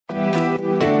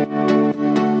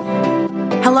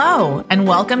Hello, and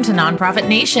welcome to Nonprofit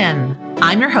Nation.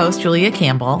 I'm your host, Julia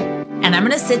Campbell, and I'm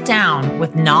going to sit down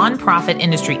with nonprofit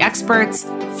industry experts,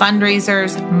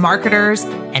 fundraisers, marketers,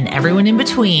 and everyone in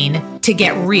between to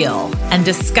get real and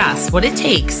discuss what it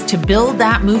takes to build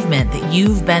that movement that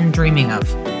you've been dreaming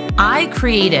of. I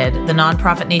created the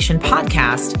Nonprofit Nation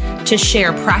podcast to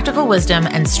share practical wisdom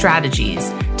and strategies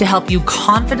to help you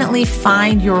confidently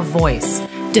find your voice,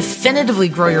 definitively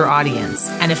grow your audience,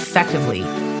 and effectively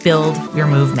build your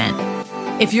movement.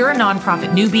 If you're a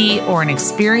nonprofit newbie or an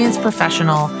experienced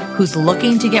professional who's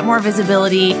looking to get more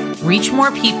visibility, reach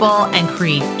more people, and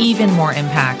create even more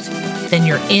impact, then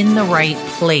you're in the right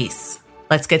place.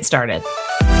 Let's get started.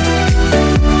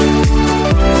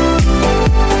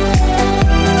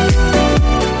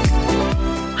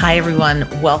 Hi, everyone.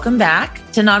 Welcome back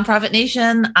to Nonprofit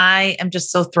Nation. I am just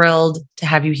so thrilled to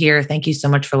have you here. Thank you so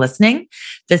much for listening.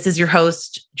 This is your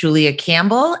host, Julia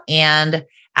Campbell, and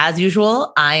as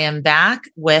usual, I am back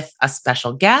with a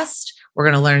special guest. We're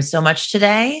going to learn so much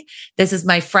today. This is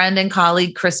my friend and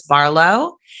colleague, Chris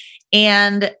Barlow,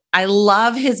 and I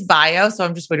love his bio, so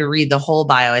I'm just going to read the whole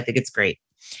bio. I think it's great.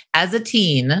 As a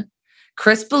teen,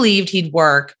 Chris believed he'd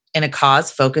work in a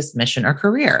cause-focused mission or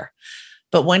career.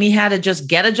 But when he had to just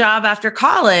get a job after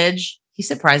college, he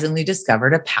surprisingly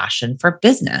discovered a passion for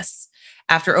business.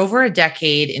 After over a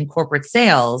decade in corporate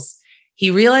sales, he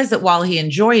realized that while he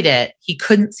enjoyed it, he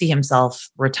couldn't see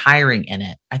himself retiring in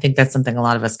it. I think that's something a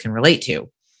lot of us can relate to.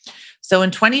 So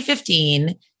in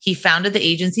 2015, he founded the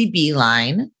agency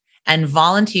Beeline and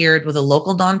volunteered with a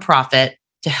local nonprofit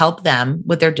to help them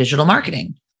with their digital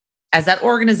marketing. As that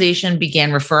organization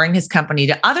began referring his company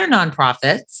to other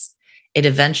nonprofits, it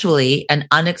eventually and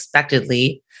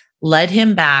unexpectedly led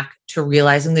him back to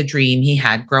realizing the dream he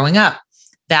had growing up,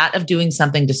 that of doing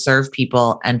something to serve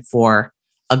people and for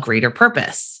a greater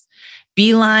purpose.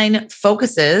 Beeline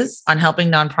focuses on helping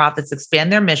nonprofits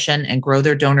expand their mission and grow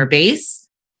their donor base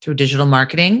through digital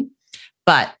marketing.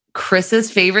 But Chris's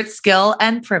favorite skill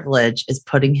and privilege is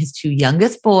putting his two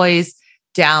youngest boys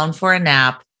down for a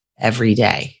nap every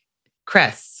day.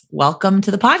 Chris, welcome to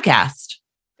the podcast.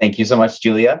 Thank you so much,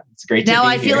 Julia. It's great to be here. Now,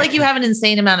 I feel like you have an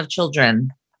insane amount of children.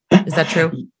 Is that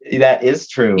true? That is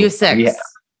true. You have 6?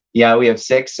 We have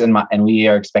 6, and we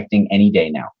are expecting any day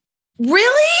now.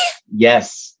 Really?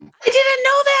 Yes. I didn't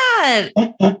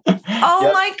know that. Oh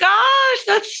Yep. my gosh,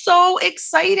 that's so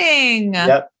exciting.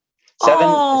 Yep.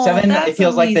 Seven. It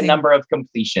feels like the number of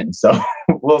completion. So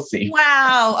we'll see.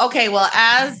 Wow. Okay. Well,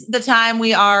 as the time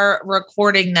we are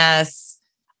recording this,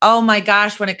 oh my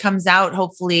gosh, when it comes out,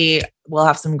 hopefully we'll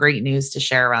have some great news to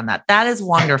share around that. That is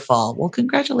wonderful. Well,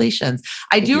 congratulations.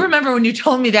 I do remember when you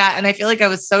told me that, and I feel like I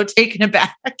was so taken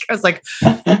aback. I was like,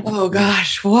 oh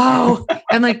gosh, whoa.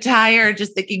 I'm like tired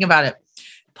just thinking about it.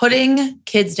 Putting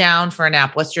kids down for a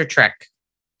nap. What's your trick?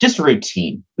 Just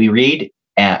routine. We read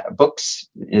books.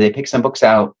 They pick some books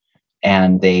out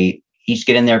and they each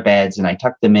get in their beds, and I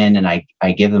tuck them in and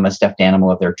I give them a stuffed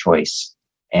animal of their choice,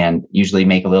 and usually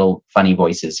make a little funny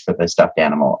voices for the stuffed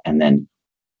animal. And then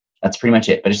that's pretty much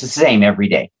it. But it's the same every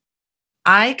day.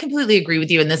 I completely agree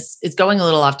with you. And this is going a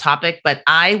little off topic, but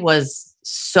I was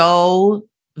so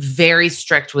very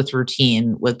strict with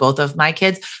routine with both of my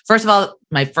kids. First of all,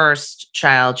 my first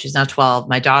child, she's now 12,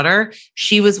 my daughter,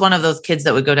 she was one of those kids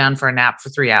that would go down for a nap for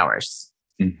 3 hours.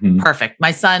 Mm-hmm. Perfect.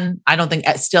 My son, I don't think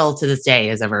still to this day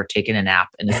has ever taken a nap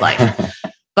in his life.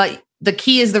 But the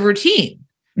key is the routine.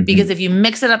 Because if you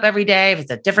mix it up every day, if it's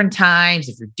at different times,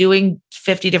 if you're doing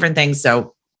 50 different things.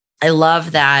 So I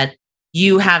love that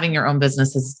you having your own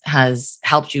business has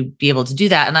helped you be able to do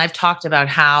that. And I've talked about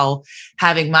how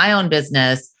having my own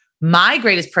business, my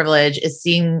greatest privilege is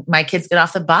seeing my kids get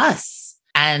off the bus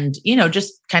and,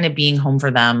 just kind of being home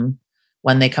for them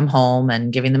when they come home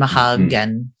and giving them a hug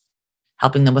and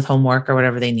helping them with homework or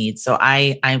whatever they need. So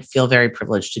I feel very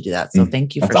privileged to do that. So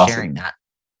thank you for sharing that.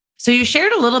 So you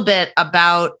shared a little bit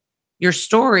about your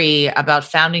story about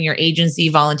founding your agency,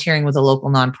 volunteering with a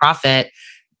local nonprofit.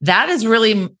 That is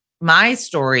really my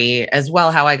story as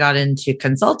well, how I got into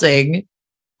consulting,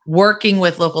 working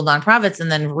with local nonprofits,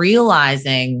 and then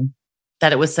realizing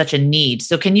that it was such a need.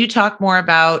 So can you talk more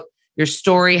about your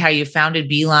story, how you founded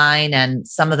Beeline and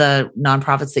some of the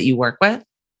nonprofits that you work with?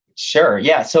 Sure.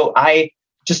 Yeah. So I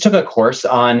just took a course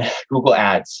on Google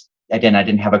Ads. Again, I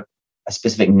didn't have a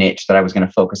specific niche that I was going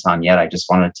to focus on yet. I just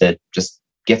wanted to just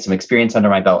get some experience under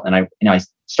my belt. And I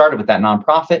started with that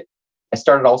nonprofit. I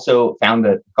found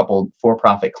a couple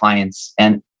for-profit clients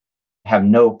and have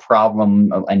no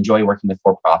problem. I enjoy working with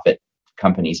for-profit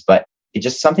companies, but it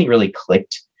just something really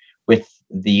clicked with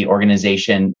the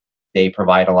organization. They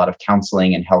provide a lot of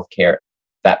counseling and healthcare,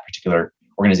 that particular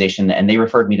organization, and they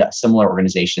referred me to similar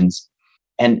organizations.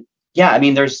 And yeah, I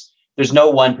mean, there's no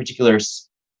one particular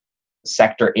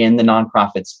sector in the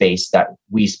nonprofit space that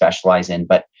we specialize in,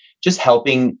 but just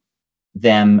helping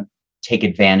them take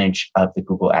advantage of the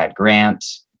Google Ad grant,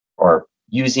 or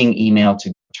using email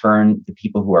to turn the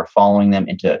people who are following them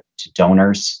into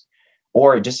donors,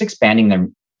 or just expanding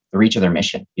the reach of their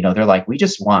mission. They're like, we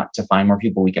just want to find more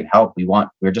people we can help.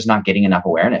 We're just not getting enough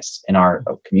awareness in our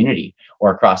community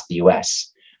or across the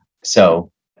US.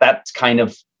 So that's kind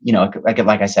of,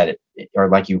 like I said, or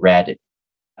like you read,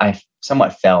 I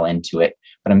somewhat fell into it,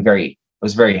 but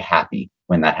was very happy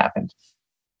when that happened.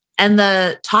 And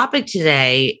the topic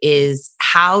today is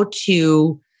how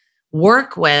to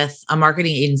work with a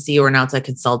marketing agency or an outside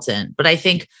consultant. But I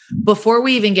think before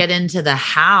we even get into the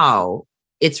how,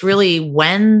 it's really,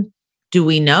 when do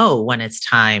we know when it's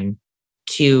time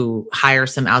to hire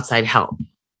some outside help?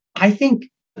 I think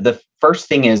the first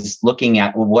thing is looking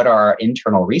at what are our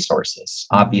internal resources.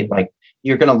 Like,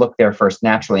 you're going to look there first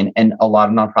naturally. And a lot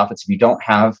of nonprofits, if you don't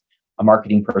have a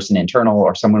marketing person internal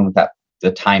or someone with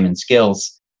the time and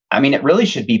skills, I mean, it really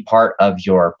should be part of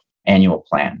your annual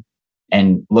plan,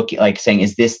 and look like saying,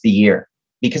 is this the year?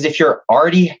 Because if you're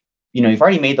already, you've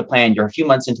already made the plan, you're a few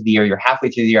months into the year, you're halfway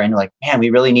through the year, and you're like, man,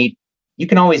 you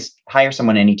can always hire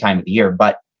someone any time of the year,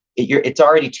 but it's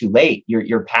already too late.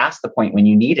 You're past the point when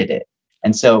you needed it.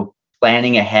 And so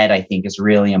planning ahead, I think, is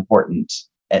really important.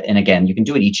 And again, you can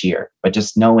do it each year, but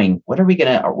just knowing what's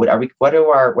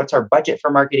our budget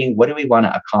for marketing? What do we want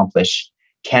to accomplish?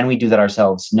 Can we do that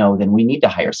ourselves? No, then we need to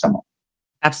hire someone.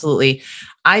 Absolutely.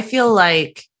 I feel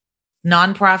like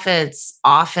nonprofits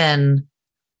often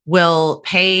will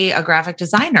pay a graphic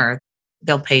designer.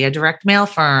 They'll pay a direct mail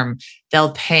firm.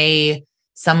 They'll pay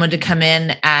someone to come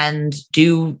in and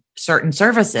do certain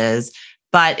services.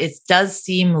 But it does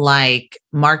seem like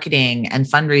marketing and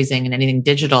fundraising and anything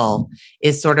digital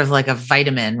is sort of like a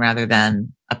vitamin rather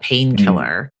than a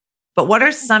painkiller. But what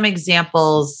are some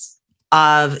examples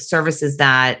of services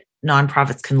that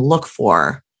nonprofits can look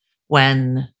for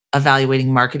when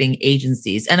evaluating marketing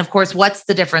agencies? And of course, what's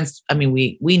the difference? I mean,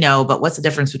 we know, but what's the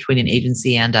difference between an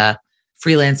agency and a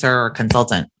freelancer or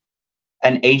consultant?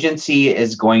 An agency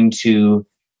is going to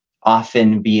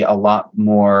often be a lot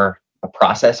more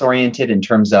process oriented in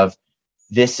terms of,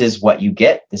 this is what you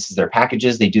get. This is their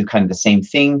packages. They do kind of the same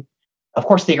thing. Of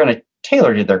course, they're going to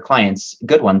tailor to their clients.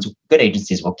 Good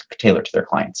agencies will tailor to their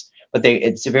clients, but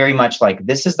it's very much like,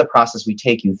 this is the process we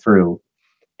take you through.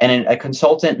 And a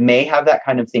consultant may have that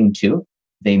kind of thing too.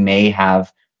 They may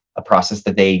have a process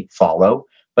that they follow,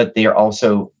 but they are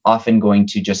also often going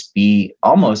to just be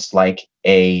almost like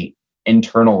a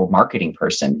internal marketing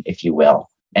person, if you will.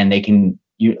 And they can,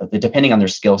 depending on their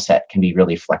skill set, can be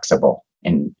really flexible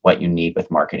in what you need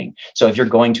with marketing. So if you're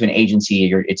going to an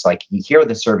agency, it's like, here are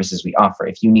the services we offer.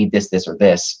 If you need this, this, or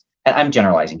this, and I'm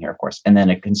generalizing here, of course. And then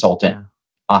a consultant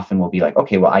often will be like,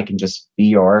 okay, well, I can just be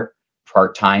your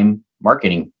part-time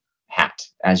marketing hat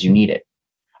as you need it.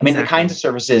 I mean, the kinds of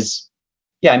services,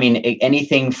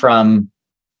 anything from,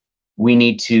 we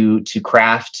need to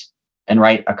craft and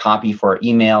write a copy for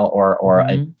email or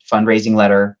a fundraising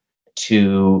letter,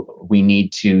 to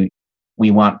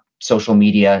we want social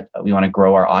media, we want to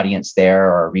grow our audience there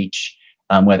or reach,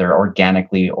 whether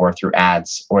organically or through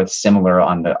ads or similar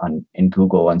in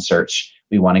Google and search.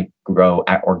 We want to grow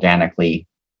organically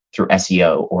through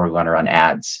SEO, or we want to run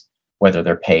ads, whether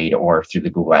they're paid or through the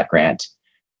Google Ad grant.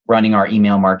 Running our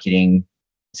email marketing,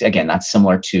 again, that's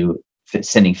similar to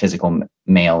sending physical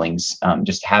mailings,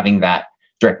 just having that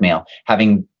direct mail,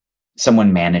 having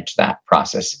someone manage that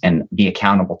process and be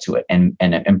accountable to it, and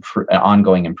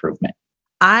ongoing improvement.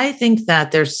 I think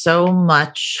that there's so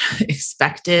much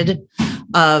expected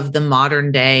of the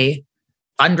modern day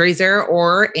fundraiser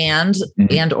or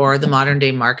the modern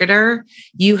day marketer.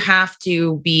 You have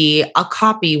to be a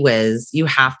copy whiz. You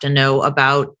have to know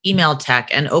about email tech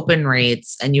and open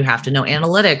rates, and you have to know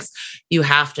analytics. You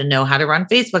have to know how to run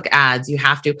Facebook ads.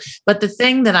 But the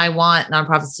thing that I want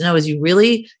nonprofits to know is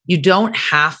you don't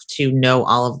have to know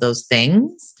all of those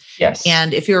things. Yes.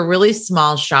 And if you're a really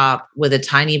small shop with a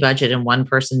tiny budget and one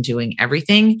person doing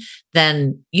everything,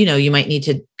 then, you might need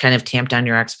to kind of tamp down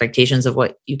your expectations of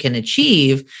what you can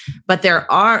achieve. But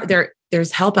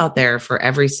there's help out there for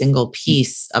every single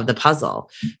piece of the puzzle.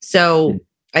 So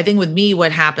I think with me,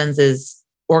 what happens is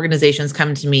organizations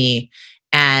come to me,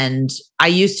 and I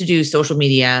used to do social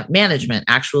media management,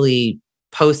 actually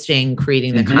posting,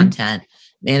 creating the content,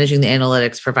 managing the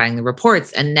analytics, providing the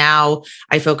reports. And now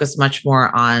I focus much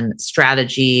more on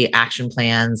strategy, action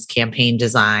plans, campaign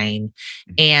design.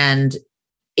 And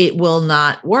it will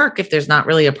not work if there's not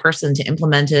really a person to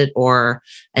implement it, or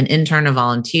an intern, a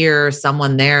volunteer,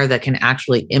 someone there that can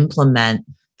actually implement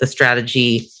the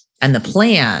strategy and the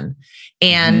plan.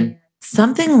 And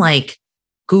something like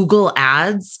Google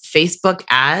ads, Facebook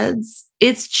ads,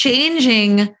 it's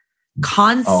changing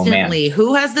constantly.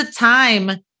 Who has the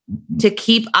time to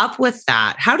keep up with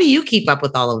that? How do you keep up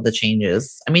with all of the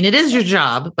changes? I mean, it is your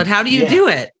job, but how do you do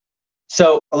it?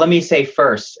 So let me say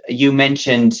first, you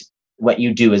mentioned what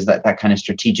you do is that kind of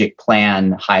strategic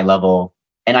plan, high level.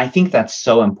 And I think that's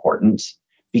so important,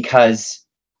 because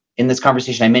in this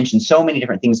conversation, I mentioned so many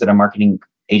different things that a marketing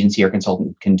agency or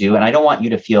consultant can do. And I don't want you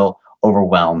to feel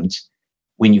overwhelmed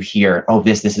when you hear, oh,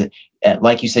 this is,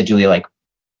 like you said, Julia, like,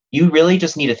 you really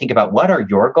just need to think about what are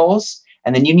your goals.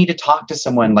 And then you need to talk to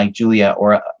someone like Julia,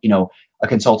 or, a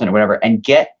consultant or whatever, and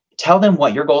tell them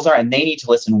what your goals are. And they need to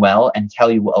listen well and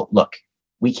tell you, well, look,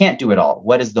 we can't do it all.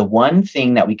 What is the one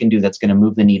thing that we can do that's going to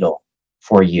move the needle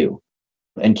for you?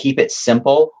 And keep it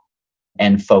simple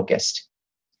and focused.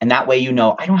 And that way,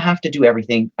 I don't have to do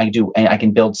everything I do, and I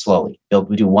can build slowly.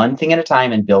 We do one thing at a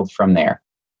time and build from there.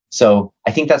 So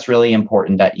I think that's really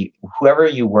important, that whoever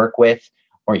you work with,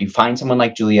 or you find someone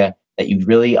like Julia, that you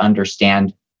really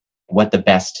understand what the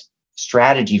best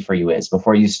strategy for you is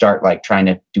before you start like trying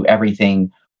to do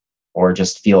everything or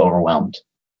just feel overwhelmed.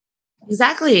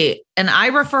 Exactly. And I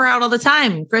refer out all the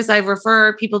time. Chris, I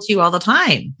refer people to you all the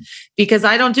time because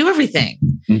I don't do everything.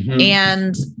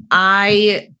 And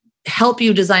I help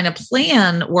you design a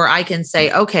plan where I can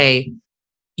say, okay,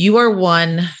 you are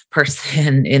one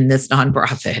person in this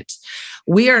nonprofit.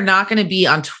 We are not going to be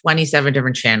on 27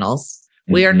 different channels.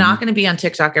 We are not going to be on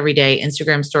TikTok every day,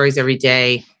 Instagram stories every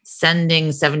day,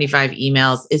 sending 75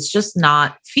 emails. It's just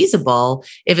not feasible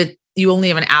if you only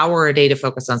have an hour a day to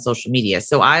focus on social media.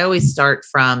 So I always start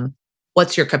from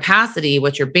what's your capacity,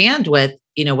 what's your bandwidth,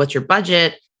 what's your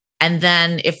budget. And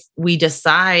then if we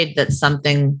decide that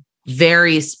something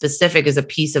very specific is a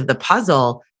piece of the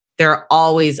puzzle, there are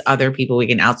always other people we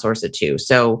can outsource it to.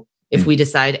 So if we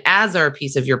decide ads are a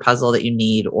piece of your puzzle that you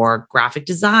need, or graphic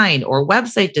design or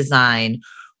website design,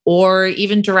 or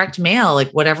even direct mail, like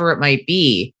whatever it might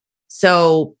be.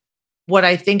 So what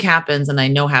I think happens, and I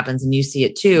know happens, and you see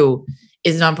it too,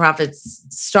 is nonprofits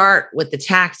start with the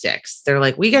tactics. They're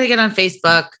like, we got to get on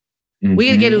Facebook. We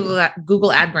got to get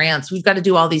Google ad grants. We've got to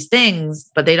do all these things,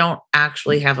 but they don't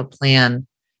actually have a plan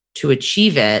to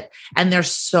achieve it. And they're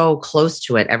so close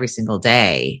to it every single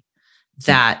day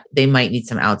that they might need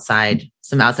some outside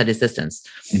assistance.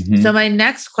 So my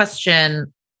next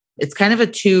question, it's kind of a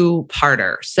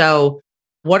two-parter. So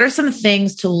what are some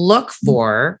things to look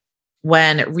for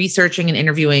when researching and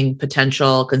interviewing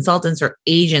potential consultants or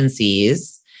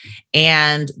agencies?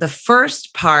 And the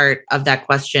first part of that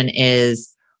question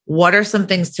is, what are some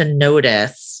things to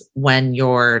notice when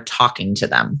you're talking to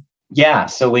them? Yeah.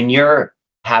 So when you're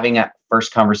having a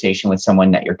first conversation with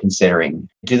someone that you're considering,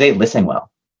 do they listen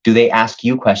well? Do they ask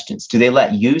you questions? Do they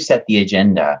let you set the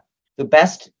agenda? The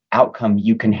best outcome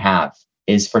you can have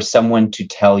is for someone to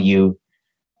tell you,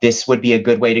 this would be a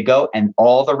good way to go, and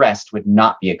all the rest would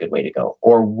not be a good way to go.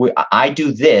 Or I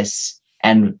do this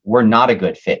and we're not a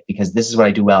good fit because this is what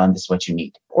I do well and this is what you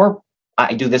need. Or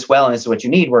I do this well and this is what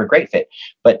you need. We're a great fit,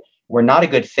 but we're not a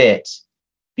good fit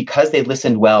because they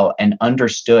listened well and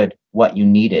understood what you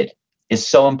needed is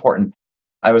so important.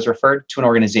 I was referred to an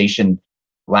organization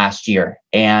last year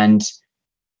and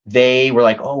they were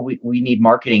like, oh, we need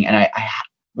marketing. And I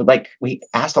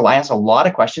asked a lot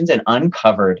of questions and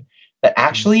uncovered that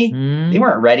actually they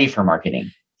weren't ready for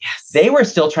marketing. Yes. They were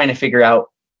still trying to figure out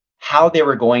how they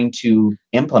were going to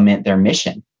implement their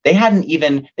mission. They had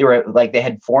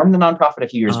formed the nonprofit a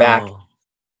few years back.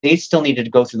 They still needed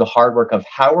to go through the hard work of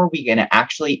how are we going to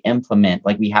actually implement?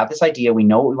 Like, we have this idea, we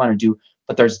know what we want to do,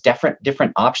 but there's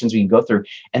different options we can go through.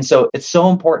 And so it's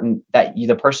so important that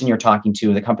the person you're talking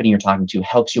to, the company you're talking to,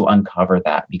 helps you uncover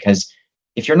that. Because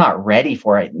if you're not ready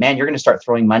for it, man, you're going to start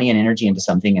throwing money and energy into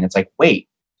something. And it's like, wait,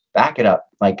 back it up.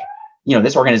 Like,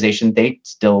 this organization, they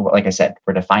still, like I said,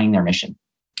 were defining their mission.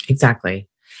 Exactly.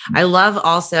 I love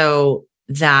also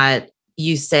that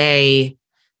you say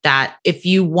that if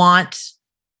you want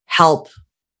help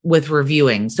with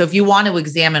reviewing, so if you want to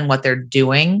examine what they're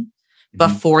doing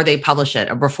before they publish it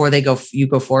or before you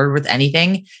go forward with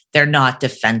anything, they're not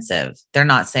defensive. They're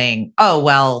not saying, oh,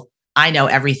 well, I know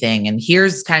everything and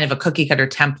here's kind of a cookie cutter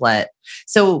template.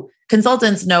 So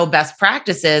consultants know best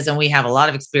practices and we have a lot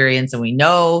of experience and we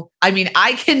know, I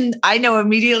know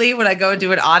immediately when I go and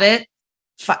do an audit,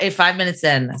 5 minutes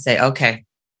in, I say, okay,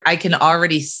 I can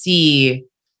already see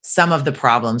some of the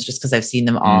problems just because I've seen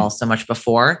them all so much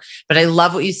before. But I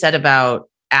love what you said about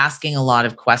asking a lot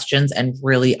of questions and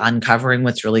really uncovering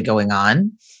what's really going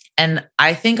on. And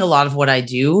I think a lot of what I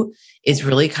do is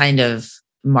really kind of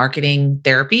marketing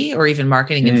therapy, or even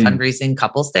marketing and fundraising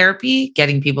couples therapy,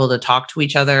 getting people to talk to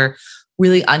each other,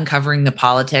 really uncovering the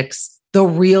politics, the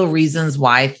real reasons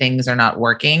why things are not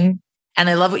working. And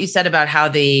I love what you said about how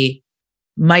they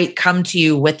might come to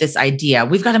you with this idea.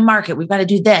 We've got to market, we've got to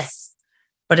do this.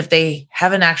 But if they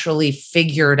haven't actually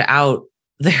figured out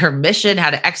their mission, how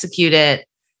to execute it,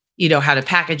 how to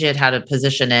package it, how to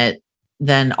position it,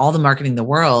 then all the marketing in the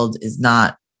world is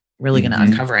not really going to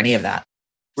uncover any of that.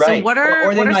 Right. So what are,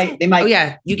 or they might, oh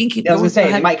yeah, you can keep I was going. going to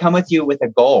say, they might come with you with a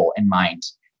goal in mind,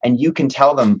 and you can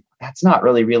tell them that's not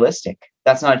really realistic.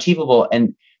 That's not achievable.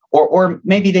 And, or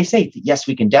maybe they say, yes,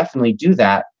 we can definitely do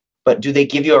that. But do they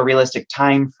give you a realistic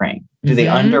time frame? Do they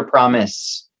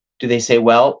underpromise? Do they say,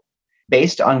 well,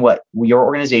 based on what your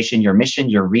organization, your mission,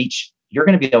 your reach, you're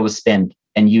going to be able to spend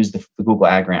and use the Google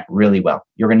Ad grant really well.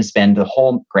 You're going to spend the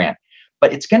whole grant,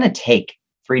 but it's going to take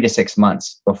 3 to 6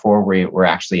 months before we're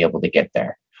actually able to get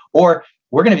there. Or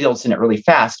we're going to be able to send it really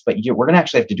fast, but we're going to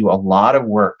actually have to do a lot of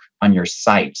work on your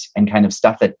site and kind of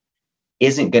stuff that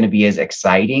isn't going to be as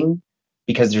exciting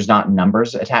because there's not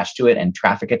numbers attached to it and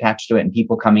traffic attached to it and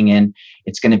people coming in.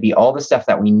 It's going to be all the stuff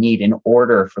that we need in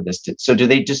order for this so do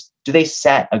they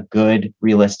set a good,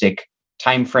 realistic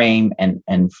time frame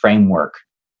and framework?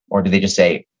 Or do they just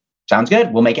say, sounds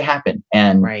good, we'll make it happen?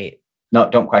 And no,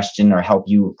 don't question or help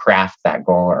you craft that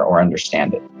goal or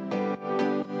understand it.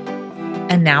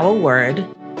 And now a word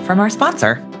from our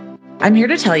sponsor. I'm here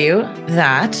to tell you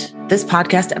that this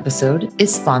podcast episode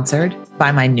is sponsored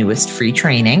by my newest free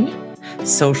training,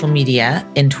 Social Media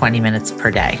in 20 Minutes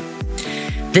Per Day.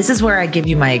 This is where I give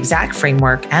you my exact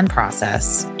framework and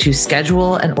process to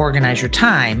schedule and organize your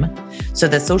time so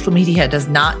that social media does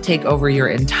not take over your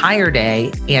entire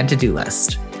day and to-do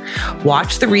list.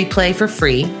 Watch the replay for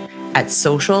free at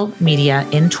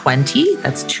socialmediain20,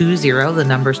 that's 20, the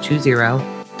number's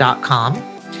 20.com.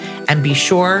 And be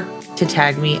sure to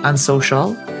tag me on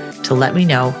social to let me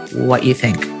know what you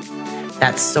think.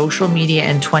 That's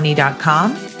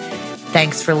socialmediain20.com.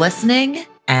 Thanks for listening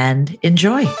and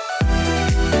enjoy.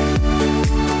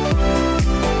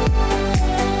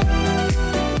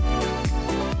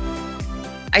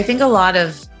 I think a lot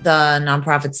of the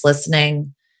nonprofits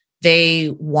listening,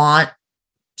 they want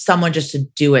someone just to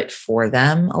do it for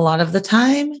them a lot of the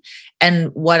time. And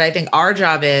what I think our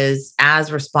job is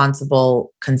as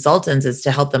responsible consultants is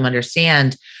to help them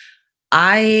understand,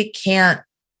 I can't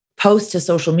post to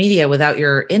social media without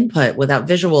your input, without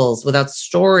visuals, without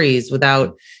stories,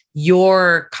 without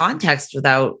your context,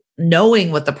 without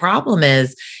knowing what the problem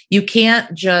is. You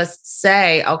can't just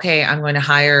say, okay, I'm going to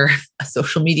hire a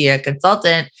social media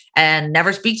consultant and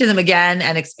never speak to them again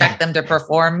and expect them to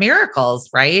perform miracles,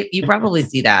 right? You probably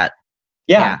see that.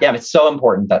 Yeah. It's so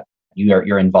important that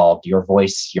you're involved, your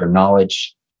voice, your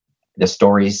knowledge, the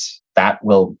stories, that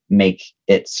will make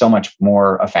it so much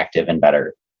more effective and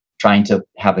better. Trying to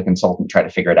have the consultant try to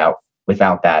figure it out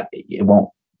without that, it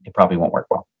probably won't work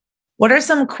well. What are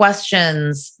some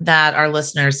questions that our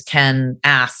listeners can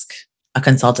ask a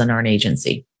consultant or an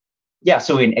agency? Yeah.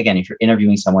 So again, if you're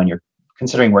interviewing someone, you're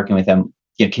considering working with them,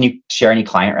 can you share any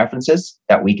client references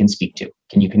that we can speak to?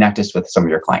 Can you connect us with some of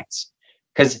your clients?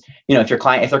 Because if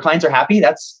their clients are happy,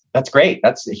 that's great.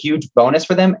 That's a huge bonus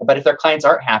for them. But if their clients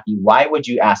aren't happy, why would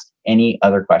you ask any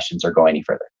other questions or go any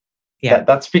further? Yeah,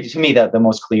 that's pretty, to me, the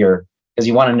most clear, because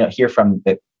you want to hear from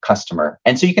the customer.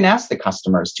 And so you can ask the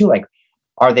customers too, like,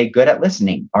 are they good at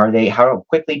listening? How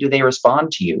quickly do they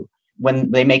respond to you?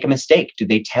 When they make a mistake, do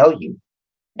they tell you?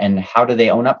 And how do they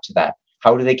own up to that?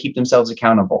 How do they keep themselves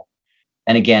accountable?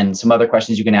 And again, some other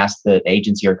questions you can ask the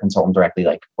agency or consultant directly,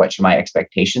 like, what should my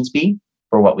expectations be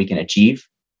for what we can achieve?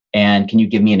 And can you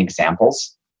give me an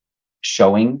examples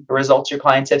showing the results your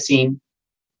clients have seen?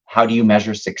 How do you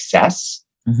measure success?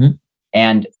 Mm-hmm.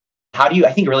 And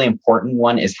I think a really important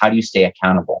one is, how do you stay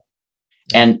accountable?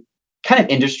 And kind of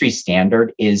industry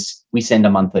standard is we send a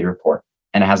monthly report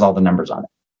and it has all the numbers on it.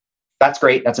 That's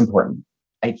great. That's important.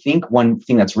 I think one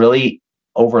thing that's really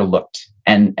overlooked,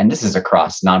 and this is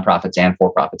across nonprofits and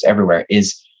for-profits everywhere,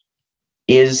 is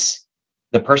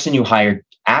the person you hired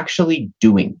actually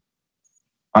doing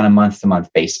on a month-to-month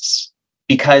basis.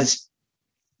 Because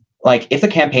like, if the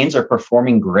campaigns are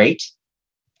performing great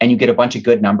and you get a bunch of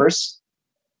good numbers,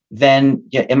 then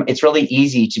it's really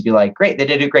easy to be like, great, they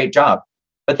did a great job,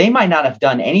 but they might not have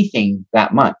done anything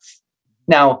that month.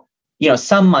 Now,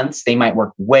 some months they might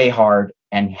work way hard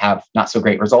and have not so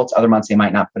great results. Other months they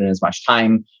might not put in as much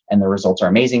time and the results are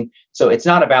amazing. So it's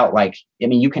not about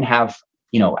you can have,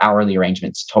 hourly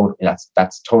arrangements.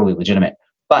 That's totally legitimate.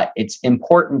 But it's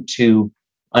important to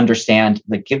understand,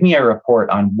 like, give me a report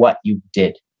on what you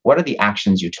did. What are the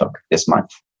actions you took this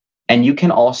month? And you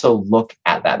can also look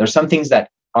at that. There's some things that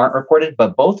aren't reported,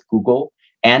 but both Google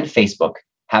and Facebook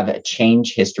have a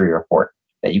change history report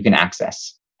that you can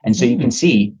access. And so you can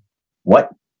see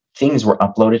what things were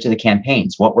uploaded to the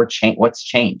campaigns, what's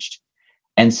changed.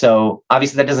 And so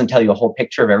obviously that doesn't tell you a whole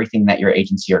picture of everything that your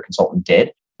agency or consultant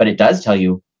did, but it does tell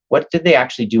you what did they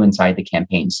actually do inside the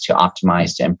campaigns to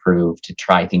optimize, to improve, to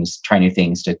try new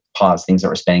things, to pause things that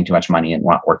were spending too much money and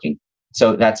not working.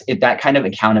 So that's it, that kind of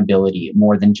accountability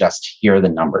more than just here are the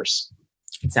numbers.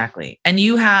 Exactly. And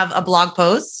you have a blog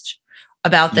post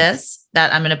about this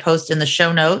that I'm going to post in the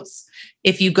show notes.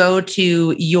 If you go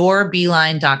to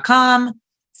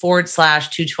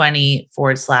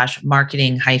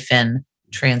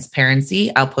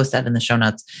yourbeeline.com/220/marketing-transparency, I'll post that in the show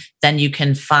notes. Then you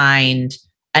can find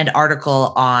an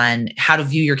article on how to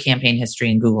view your campaign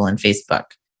history in Google and Facebook.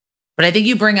 But I think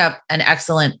you bring up an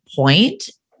excellent point.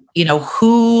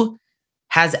 Who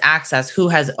has access, who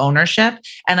has ownership.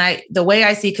 And the way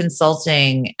I see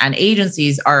consulting and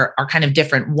agencies are kind of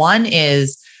different. One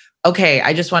is, okay,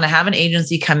 I just want to have an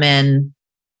agency come in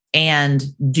and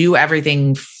do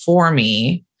everything for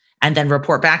me and then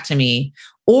report back to me.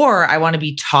 Or I want to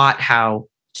be taught how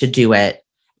to do it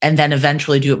and then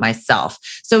eventually do it myself.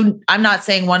 So I'm not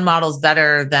saying one model is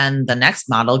better than the next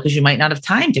model, because you might not have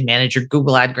time to manage your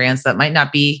Google ad grants. That might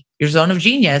not be your zone of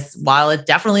genius, while it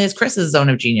definitely is Chris's zone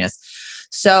of genius.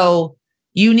 So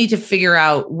you need to figure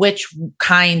out which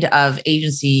kind of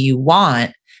agency you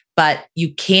want, but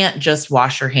you can't just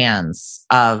wash your hands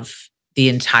of the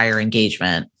entire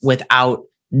engagement without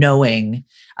knowing,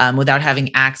 without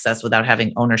having access, without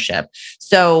having ownership.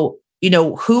 So,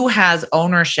 who has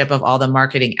ownership of all the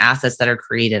marketing assets that are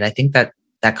created? I think that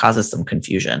causes some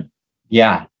confusion.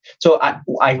 Yeah. So I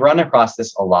run across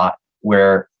this a lot,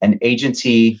 where an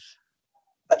agency,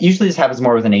 usually this happens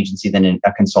more with an agency than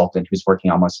a consultant who's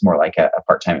working almost more like a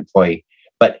part-time employee,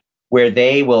 but where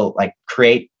they will like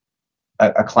create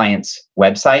a client's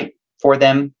website for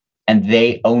them and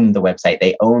they own the website.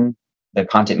 They own the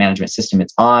content management system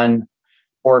it's on,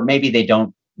 or maybe they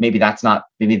don't. Maybe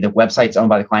the website's owned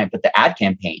by the client, but the ad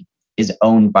campaign is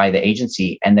owned by the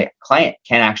agency and the client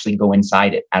can't actually go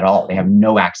inside it at all. They have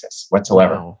no access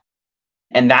whatsoever. Wow.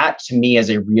 And that to me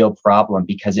is a real problem,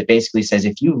 because it basically says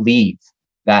if you leave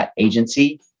that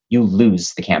agency, you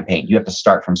lose the campaign. You have to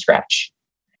start from scratch.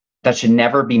 That should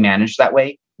never be managed that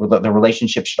way. The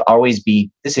relationship should always be,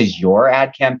 this is your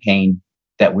ad campaign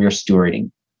that we're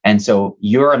stewarding. And so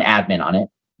you're an admin on it.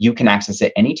 You can access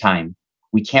it anytime.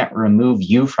 We can't remove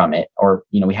you from it, or,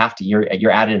 we have to,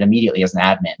 you're added immediately as an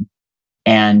admin,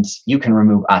 and you can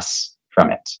remove us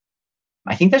from it.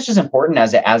 I think that's just important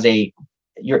as a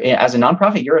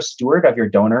nonprofit, you're a steward of your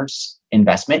donors'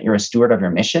 investment. You're a steward of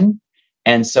your mission.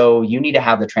 And so you need to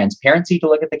have the transparency to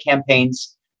look at the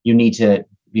campaigns. You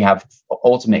have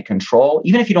ultimate control,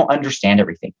 even if you don't understand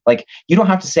everything. Like, you don't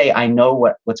have to say, I know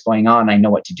what's going on. I know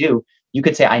what to do. You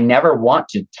could say, I never want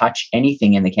to touch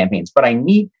anything in the campaigns, but I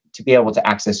need to be able to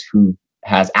access who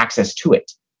has access to it.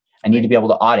 I need to be able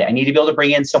to audit. I need to be able to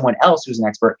bring in someone else who's an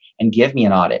expert and give me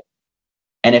an audit.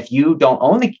 And if you don't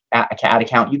own the ad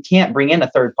account, you can't bring in a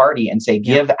third party and say,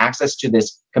 give access to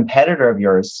this competitor of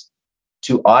yours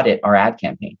to audit our ad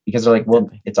campaign, because they're like, well,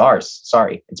 it's ours.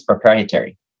 Sorry, it's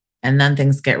proprietary. And then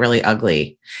things get really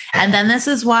ugly. And then this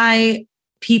is why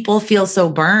people feel so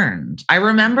burned. I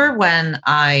remember when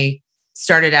I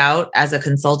started out as a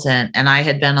consultant and I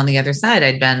had been on the other side,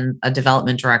 I'd been a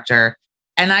development director,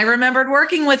 and I remembered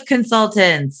working with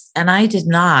consultants, and I did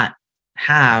not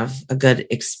have a good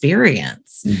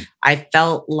experience. I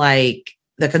felt like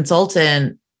the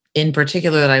consultant in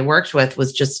particular that I worked with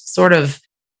was just sort of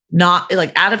not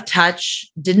like out of touch,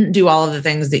 didn't do all of the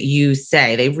things that you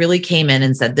say. They really came in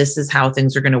and said, this is how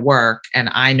things are going to work, and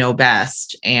I know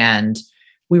best. And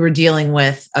we were dealing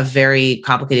with a very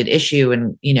complicated issue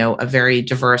and, a very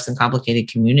diverse and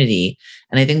complicated community.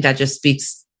 And I think that just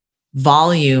speaks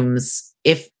volumes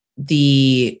if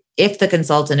the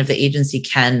consultant, if the agency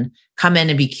can come in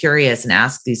and be curious and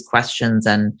ask these questions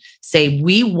and say,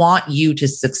 we want you to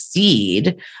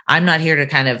succeed. I'm not here to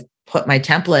kind of put my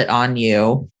template on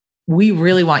you. We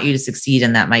really want you to succeed.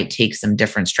 And that might take some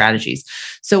different strategies.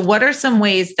 So what are some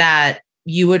ways that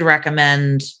you would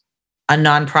recommend a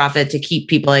nonprofit to keep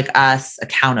people like us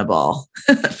accountable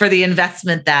for the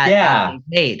investment that they've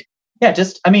made? Yeah,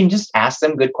 just ask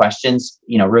them good questions.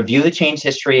 Review the change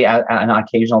history on an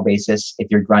occasional basis if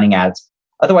you're running ads.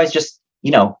 Otherwise, just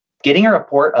getting a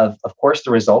report of course,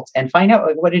 the results, and find out,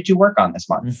 like, what did you work on this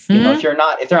month? Mm-hmm. If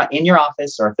they're not in your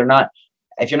office, or if they're not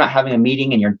if you're not having a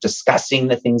meeting and you're discussing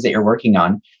the things that you're working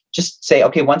on, just say,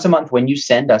 okay, once a month, when you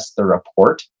send us the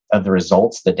report of the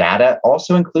results, the data,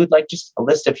 also include like just a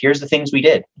list of here's the things we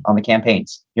did on the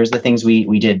campaigns. Here's the things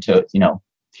we did to,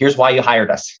 here's why you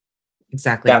hired us.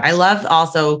 Exactly. I love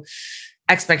also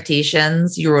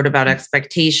expectations. You wrote about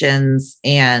expectations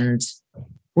and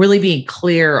really being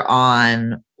clear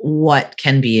on what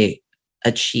can be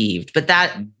achieved, but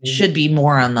that should be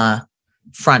more on the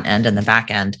front end and the back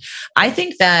end. I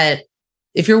think that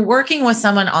if you're working with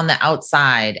someone on the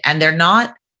outside and they're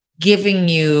not giving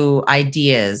you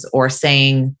ideas or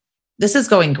saying, this is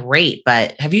going great,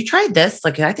 but have you tried this?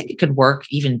 Like, I think it could work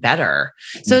even better.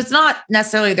 So it's not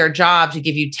necessarily their job to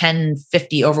give you 10,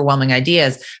 50 overwhelming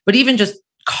ideas, but even just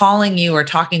calling you or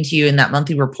talking to you in that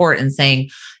monthly report and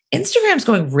saying, Instagram's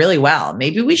going really well.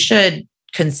 Maybe we should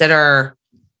consider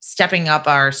stepping up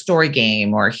our story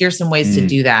game, or here's some ways to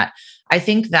do that. I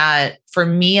think that for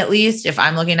me, at least, if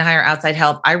I'm looking to hire outside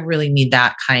help, I really need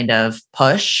that kind of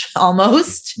push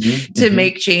almost to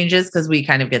make changes, because we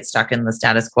kind of get stuck in the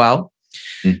status quo.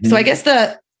 So I guess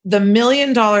the $1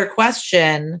 million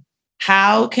question,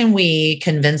 how can we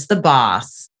convince the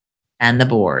boss and the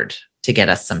board to get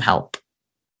us some help?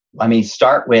 I mean,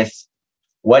 start with,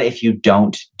 what if you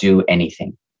don't do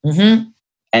anything?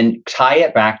 And tie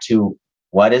it back to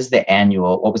what was the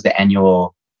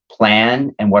annual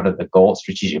plan, and what are the goals,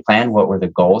 strategic plan? What were the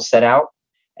goals set out?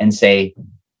 And say,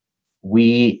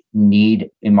 we need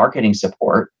in marketing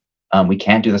support. We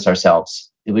can't do this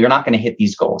ourselves. We're not going to hit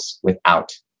these goals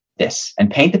without this. And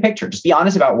paint the picture. Just be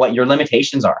honest about what your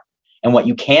limitations are and what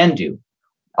you can do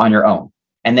on your own.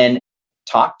 And then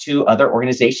talk to other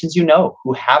organizations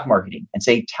who have marketing and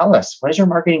say, tell us, what is your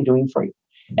marketing doing for you?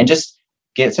 And just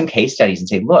get some case studies and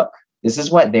say, look, this is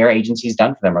what their agency's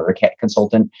done for them, or their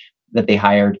consultant that they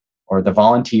hired, or the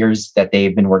volunteers that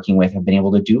they've been working with have been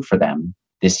able to do for them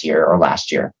this year or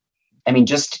last year. I mean,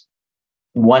 just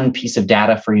one piece of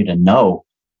data for you to know,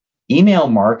 email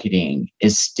marketing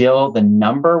is still the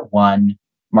number one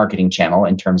marketing channel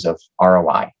in terms of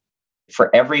ROI.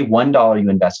 For every $1 you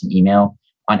invest in email,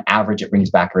 on average, it brings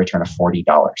back a return of $40.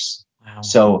 Wow.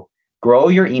 So grow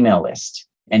your email list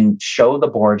and show the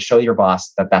board, show your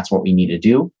boss that that's what we need to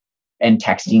do. And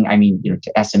texting,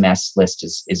 to SMS list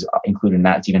is included in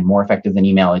that. It's even more effective than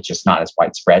email. It's just not as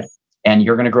widespread. And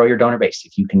you're going to grow your donor base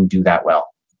if you can do that well.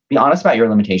 Be honest about your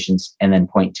limitations, and then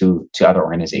point to other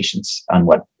organizations on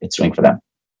what it's doing for them.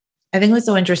 I think what's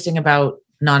so interesting about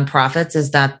nonprofits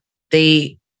is that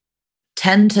they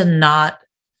tend to not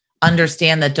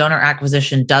understand that donor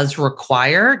acquisition does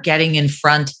require getting in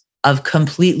front of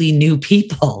completely new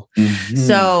people.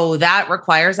 So that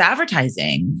requires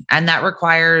advertising, and that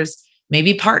requires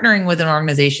maybe partnering with an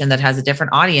organization that has a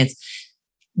different audience.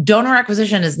 Donor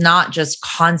acquisition is not just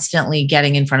constantly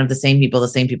getting in front of the same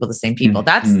people.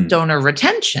 That's donor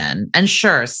retention. And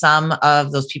sure, some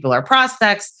of those people are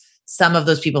prospects. Some of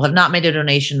those people have not made a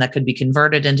donation that could be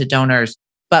converted into donors.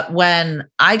 But when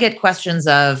I get questions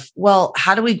of, well,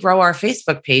 how do we grow our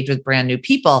Facebook page with brand new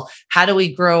people? How do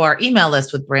we grow our email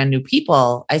list with brand new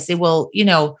people? I say, well,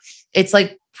 it's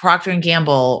like Procter &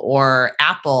 Gamble or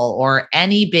Apple or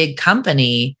any big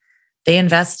company. They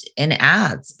invest in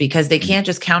ads because they can't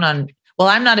just count on, well,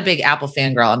 I'm not a big Apple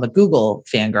fangirl. I'm a Google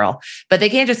fangirl, but they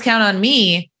can't just count on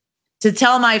me to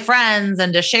tell my friends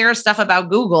and to share stuff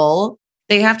about Google.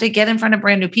 They have to get in front of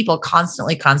brand new people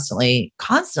constantly.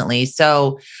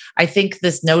 So I think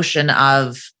this notion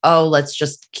of, let's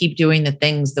just keep doing the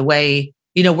things the way,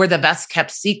 we're the best kept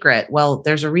secret. Well,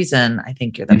 there's a reason I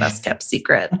think you're the best kept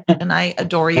secret. And I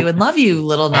adore you and love you,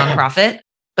 little nonprofit.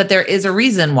 But there is a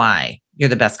reason why you're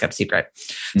the best kept secret.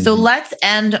 So let's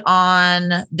end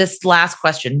on this last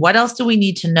question. What else do we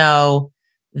need to know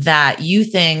that you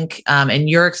think, in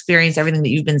your experience, everything that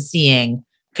you've been seeing,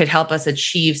 could help us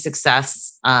achieve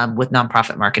success with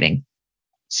nonprofit marketing?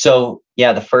 So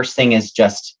the first thing is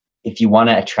just, if you want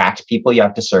to attract people, you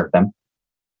have to serve them.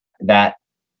 That,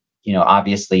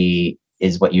 obviously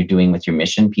is what you're doing with your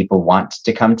mission. People want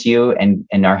to come to you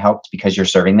and are helped because you're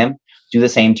serving them. Do the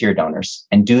same to your donors,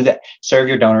 and serve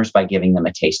your donors by giving them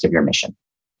a taste of your mission.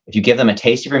 If you give them a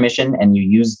taste of your mission and you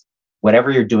use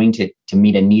whatever you're doing to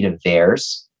meet a need of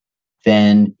theirs,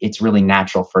 then it's really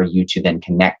natural for you to then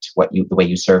connect the way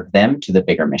you serve them to the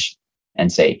bigger mission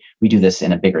and say, we do this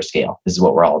in a bigger scale. This is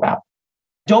what we're all about.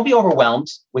 Don't be overwhelmed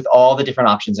with all the different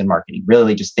options in marketing.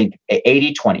 Really just think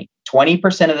 80-20.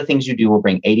 20% of the things you do will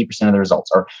bring 80% of the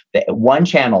results, or the one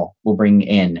channel will bring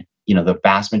in, the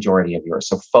vast majority of yours.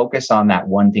 So focus on that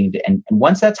one thing. And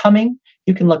once that's humming,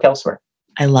 you can look elsewhere.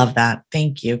 I love that.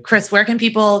 Thank you. Chris, where can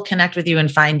people connect with you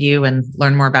and find you and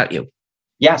learn more about you?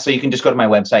 yeah, so you can just go to my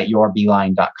website,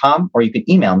 yourbeeline.com, or you can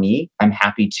email me. I'm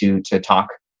happy to talk,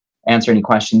 answer any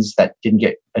questions that didn't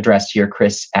get addressed here,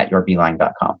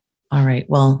 chris@yourbeeline.com. All right.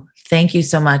 Well, thank you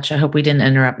so much. I hope we didn't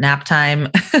interrupt nap time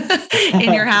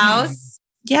in your house.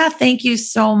 Yeah, thank you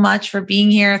so much for being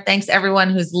here. Thanks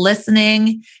everyone who's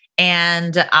listening.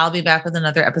 And I'll be back with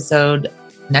another episode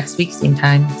next week, same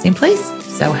time, same place.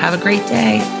 So have a great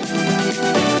day.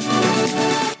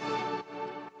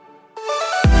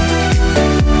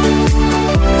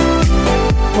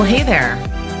 Well, hey there.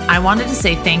 I wanted to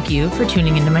say thank you for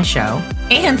tuning into my show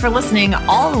and for listening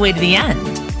all the way to the end.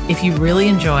 If you really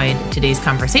enjoyed today's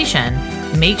conversation,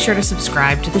 make sure to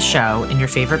subscribe to the show in your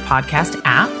favorite podcast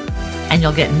app, and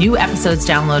you'll get new episodes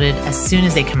downloaded as soon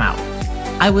as they come out.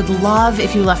 I would love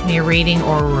if you left me a rating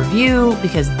or a review,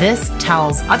 because this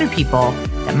tells other people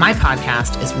that my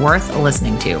podcast is worth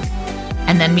listening to.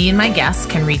 And then me and my guests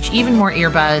can reach even more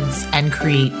earbuds and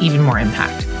create even more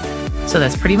impact. So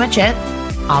that's pretty much it.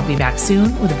 I'll be back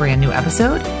soon with a brand new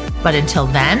episode. But until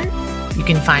then, you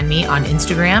can find me on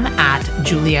Instagram at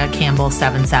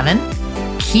JuliaCampbell77.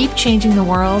 Keep changing the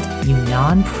world, you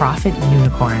nonprofit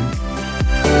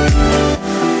unicorn.